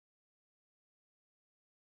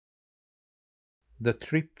THE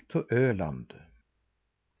TRIP TO Öland.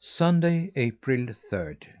 Sunday, April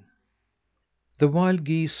 3rd. The wild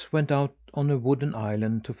geese went out on a wooded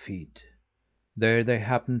island to feed. There they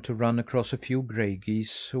happened to run across a few gray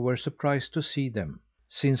geese who were surprised to see them,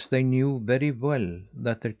 since they knew very well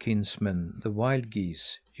that their kinsmen, the wild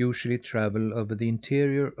geese, usually travel over the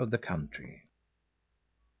interior of the country.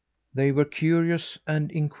 They were curious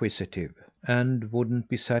and inquisitive, and wouldn't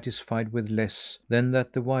be satisfied with less than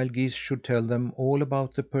that the wild geese should tell them all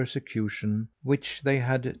about the persecution which they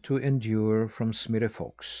had to endure from Smirre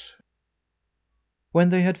Fox. When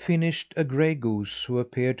they had finished, a gray goose, who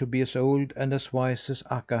appeared to be as old and as wise as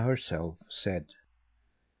Akka herself, said: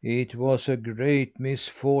 "It was a great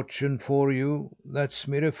misfortune for you that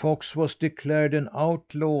Smirre Fox was declared an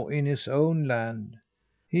outlaw in his own land.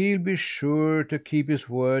 He'll be sure to keep his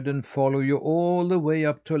word and follow you all the way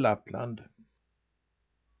up to Lapland.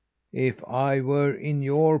 If I were in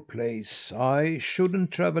your place, I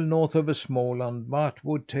shouldn't travel north over Småland, but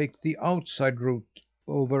would take the outside route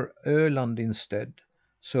over Öland instead,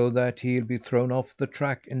 so that he'll be thrown off the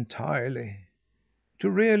track entirely. To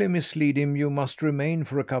really mislead him, you must remain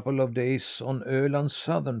for a couple of days on Öland's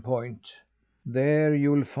southern point. There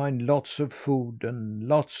you'll find lots of food and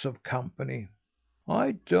lots of company.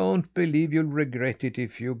 I don't believe you'll regret it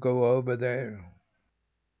if you go over there."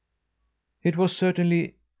 It was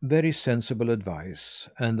certainly very sensible advice,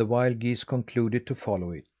 and the wild geese concluded to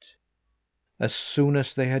follow it. As soon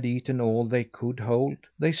as they had eaten all they could hold,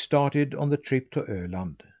 they started on the trip to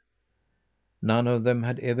Öland. None of them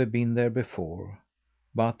had ever been there before,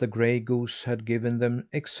 but the gray goose had given them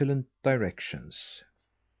excellent directions.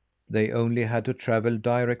 They only had to travel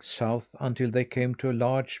direct south until they came to a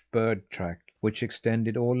large bird track which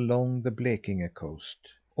extended all along the Blekinge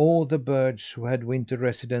coast. All the birds who had winter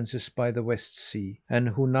residences by the West Sea, and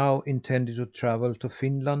who now intended to travel to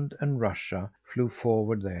Finland and Russia, flew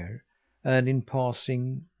forward there, and in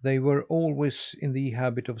passing they were always in the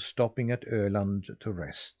habit of stopping at Öland to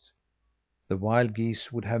rest. The wild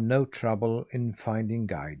geese would have no trouble in finding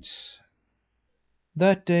guides.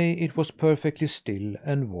 That day it was perfectly still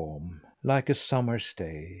and warm, like a summer's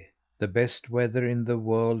day the best weather in the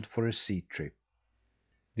world for a sea trip.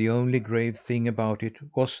 The only grave thing about it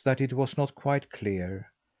was that it was not quite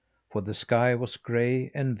clear, for the sky was gray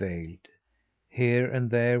and veiled. Here and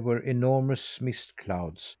there were enormous mist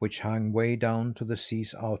clouds which hung way down to the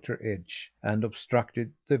sea's outer edge and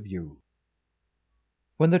obstructed the view.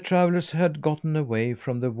 When the travellers had gotten away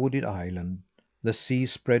from the wooded island, the sea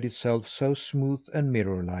spread itself so smooth and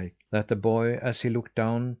mirror like that the boy, as he looked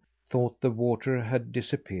down, thought the water had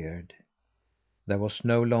disappeared. There was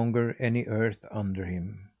no longer any earth under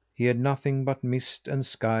him. He had nothing but mist and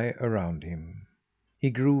sky around him. He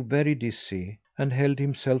grew very dizzy, and held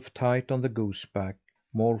himself tight on the goose back,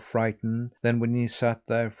 more frightened than when he sat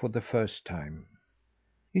there for the first time.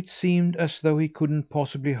 It seemed as though he couldn't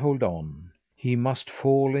possibly hold on. He must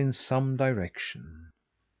fall in some direction.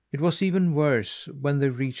 It was even worse when they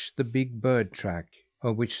reached the big bird track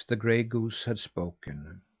of which the gray goose had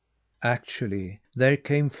spoken. Actually, there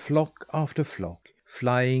came flock after flock,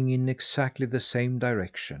 flying in exactly the same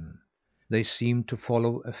direction. They seemed to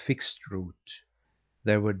follow a fixed route.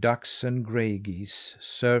 There were ducks and gray geese,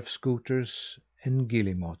 surf scooters and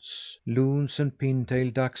guillemots, loons and pintail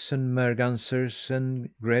ducks and mergansers and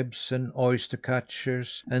grebes and oyster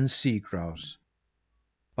catchers and sea grouse.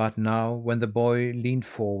 But now, when the boy leaned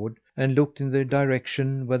forward and looked in the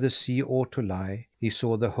direction where the sea ought to lie, he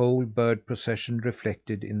saw the whole bird procession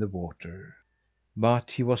reflected in the water.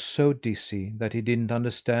 But he was so dizzy that he didn't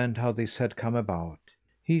understand how this had come about.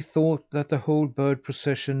 He thought that the whole bird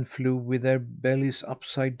procession flew with their bellies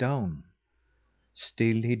upside down.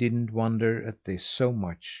 Still he didn't wonder at this so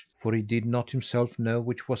much, for he did not himself know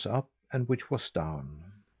which was up and which was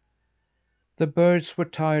down. The birds were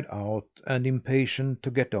tired out and impatient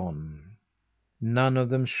to get on. None of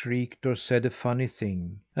them shrieked or said a funny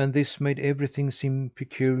thing, and this made everything seem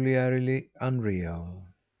peculiarly unreal.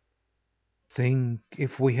 "Think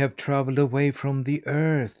if we have travelled away from the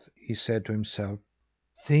earth!" he said to himself.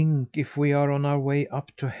 "Think if we are on our way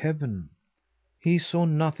up to heaven!" He saw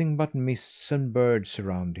nothing but mists and birds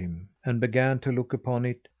around him, and began to look upon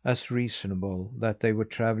it as reasonable that they were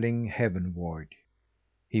travelling heavenward.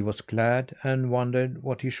 He was glad, and wondered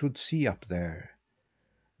what he should see up there.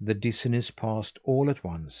 The dizziness passed all at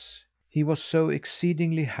once. He was so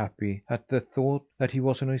exceedingly happy at the thought that he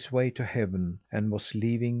was on his way to heaven and was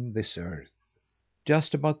leaving this earth.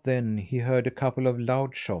 Just about then he heard a couple of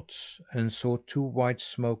loud shots, and saw two white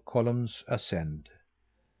smoke columns ascend.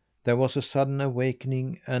 There was a sudden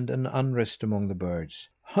awakening and an unrest among the birds.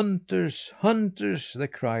 "Hunters! Hunters!" they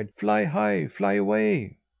cried. "Fly high! Fly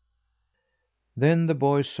away!" Then the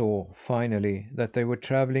boy saw, finally, that they were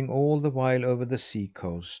travelling all the while over the sea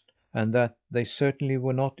coast, and that they certainly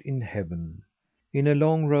were not in heaven. In a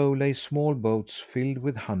long row lay small boats filled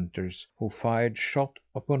with hunters, who fired shot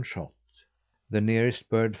upon shot. The nearest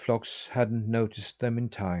bird flocks hadn't noticed them in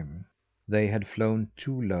time. They had flown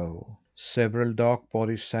too low. Several dark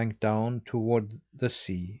bodies sank down toward the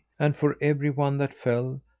sea, and for every one that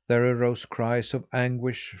fell, there arose cries of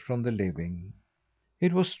anguish from the living.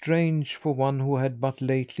 It was strange for one who had but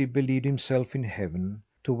lately believed himself in heaven,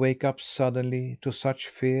 to wake up suddenly to such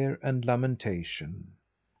fear and lamentation.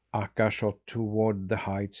 Akka shot toward the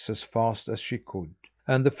heights as fast as she could,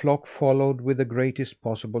 and the flock followed with the greatest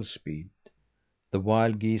possible speed. The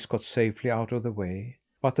wild geese got safely out of the way,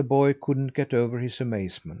 but the boy couldn't get over his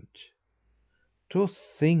amazement. To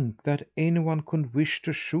think that anyone could wish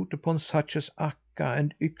to shoot upon such as Akka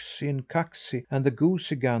and Yksi and Kaksi and the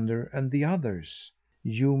goosey gander and the others!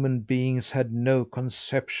 Human beings had no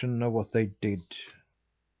conception of what they did.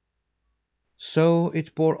 So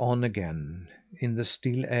it bore on again, in the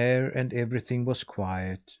still air, and everything was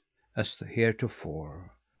quiet as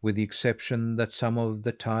heretofore, with the exception that some of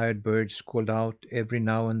the tired birds called out every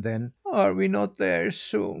now and then: "Are we not there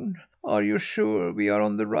soon? Are you sure we are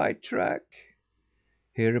on the right track?"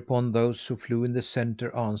 Hereupon those who flew in the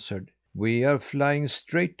centre answered: "We are flying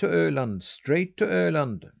straight to Öland, straight to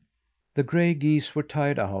Öland." The gray geese were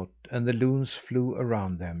tired out, and the loons flew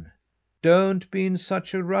around them. "Don't be in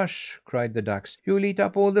such a rush!" cried the ducks. "You'll eat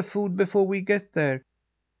up all the food before we get there."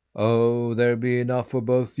 "Oh, there'll be enough for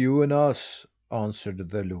both you and us," answered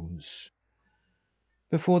the loons.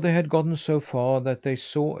 Before they had gotten so far that they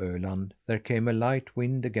saw Öland, there came a light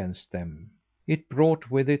wind against them. It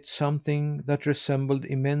brought with it something that resembled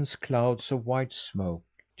immense clouds of white smoke,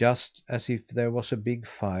 just as if there was a big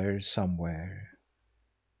fire somewhere.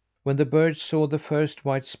 When the birds saw the first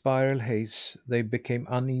white spiral haze, they became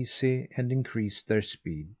uneasy and increased their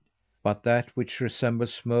speed. But that which resembled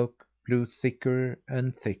smoke blew thicker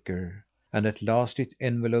and thicker, and at last it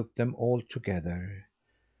enveloped them altogether.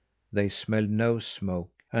 They smelled no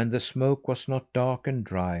smoke, and the smoke was not dark and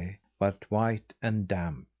dry, but white and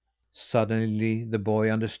damp. Suddenly the boy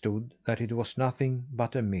understood that it was nothing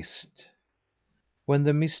but a mist. When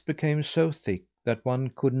the mist became so thick that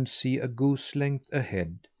one couldn't see a goose length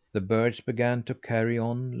ahead, the birds began to carry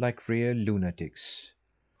on like real lunatics.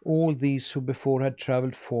 All these who before had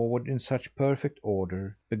travelled forward in such perfect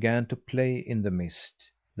order, began to play in the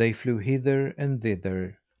mist. They flew hither and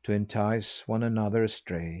thither to entice one another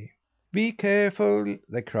astray. "Be careful!"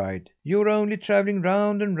 they cried. "You're only travelling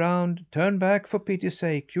round and round. Turn back, for pity's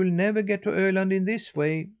sake! You'll never get to Öland in this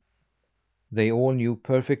way." They all knew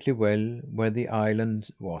perfectly well where the island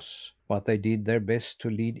was, but they did their best to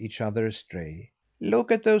lead each other astray.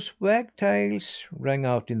 "Look at those wagtails!" rang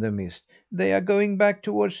out in the mist. "They are going back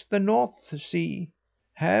toward the North Sea."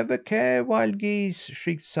 "Have a care, wild geese!"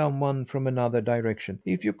 shrieked someone from another direction.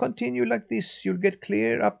 "If you continue like this, you'll get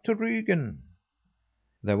clear up to Rügen."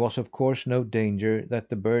 There was, of course, no danger that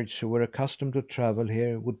the birds who were accustomed to travel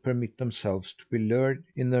here would permit themselves to be lured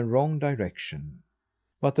in the wrong direction.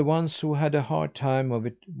 But the ones who had a hard time of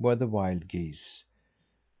it were the wild geese.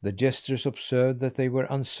 The jesters observed that they were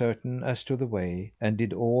uncertain as to the way, and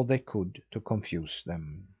did all they could to confuse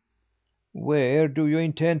them. "Where do you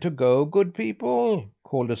intend to go, good people?"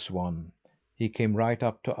 called a swan. He came right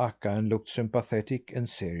up to Akka and looked sympathetic and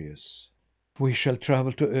serious. "We shall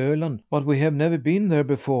travel to Öland, but we have never been there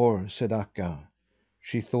before," said Akka.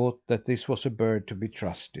 She thought that this was a bird to be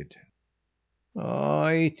trusted. "Ah,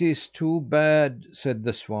 it is too bad," said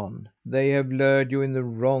the swan. "They have lured you in the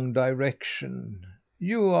wrong direction.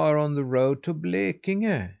 You are on the road to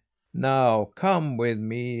Blekinge. Now come with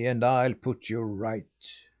me and I'll put you right."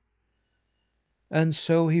 And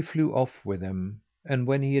so he flew off with them, and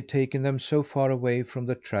when he had taken them so far away from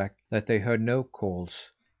the track that they heard no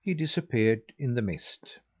calls, he disappeared in the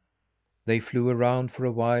mist. They flew around for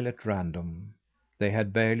a while at random. They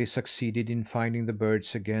had barely succeeded in finding the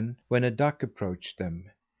birds again, when a duck approached them.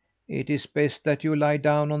 "It is best that you lie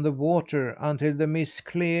down on the water until the mist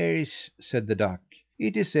clears," said the duck.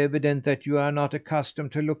 "It is evident that you are not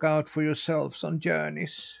accustomed to look out for yourselves on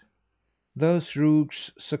journeys." Those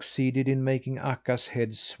rogues succeeded in making Akka's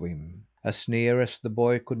head swim. As near as the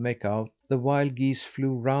boy could make out, the wild geese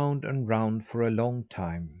flew round and round for a long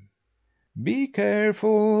time. "Be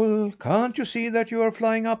careful! Can't you see that you are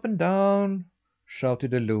flying up and down?"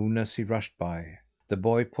 shouted a loon as he rushed by. The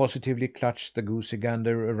boy positively clutched the goosey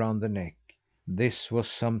gander around the neck. This was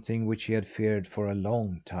something which he had feared for a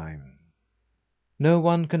long time. No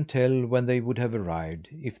one can tell when they would have arrived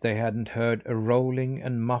if they hadn't heard a rolling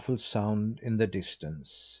and muffled sound in the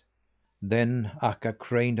distance. Then Akka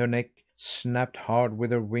craned her neck, snapped hard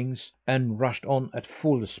with her wings, and rushed on at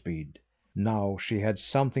full speed. Now she had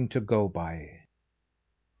something to go by.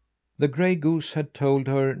 The gray goose had told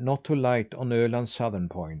her not to light on Öland's southern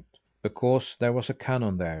point, because there was a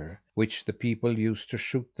cannon there, which the people used to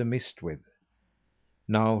shoot the mist with.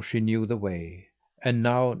 Now she knew the way, and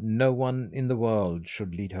now no one in the world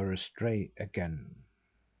should lead her astray again.